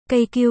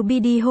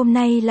kqbd hôm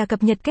nay là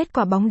cập nhật kết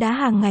quả bóng đá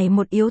hàng ngày,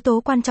 một yếu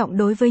tố quan trọng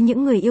đối với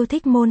những người yêu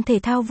thích môn thể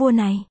thao vua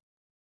này.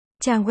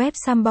 Trang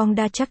web bong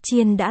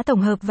đã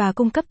tổng hợp và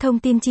cung cấp thông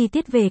tin chi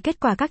tiết về kết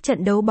quả các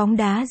trận đấu bóng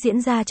đá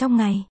diễn ra trong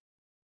ngày.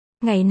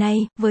 Ngày nay,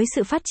 với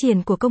sự phát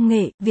triển của công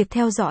nghệ, việc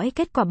theo dõi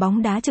kết quả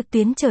bóng đá trực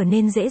tuyến trở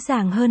nên dễ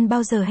dàng hơn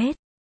bao giờ hết.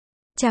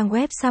 Trang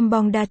web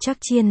bong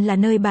là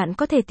nơi bạn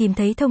có thể tìm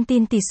thấy thông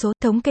tin tỷ số,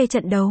 thống kê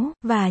trận đấu,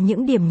 và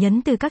những điểm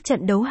nhấn từ các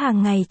trận đấu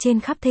hàng ngày trên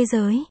khắp thế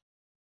giới.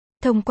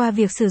 Thông qua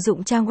việc sử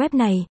dụng trang web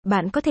này,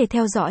 bạn có thể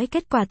theo dõi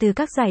kết quả từ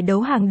các giải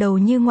đấu hàng đầu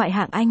như Ngoại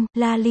hạng Anh,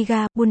 La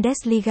Liga,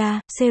 Bundesliga,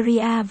 Serie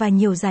A và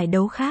nhiều giải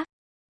đấu khác.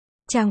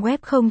 Trang web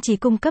không chỉ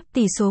cung cấp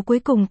tỷ số cuối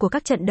cùng của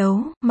các trận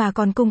đấu, mà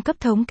còn cung cấp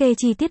thống kê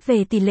chi tiết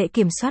về tỷ lệ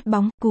kiểm soát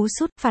bóng, cú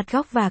sút, phạt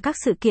góc và các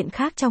sự kiện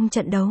khác trong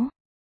trận đấu.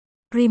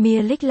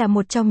 Premier League là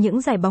một trong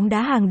những giải bóng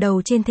đá hàng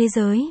đầu trên thế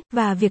giới,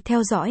 và việc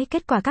theo dõi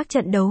kết quả các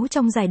trận đấu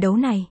trong giải đấu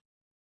này.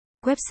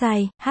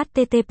 Website: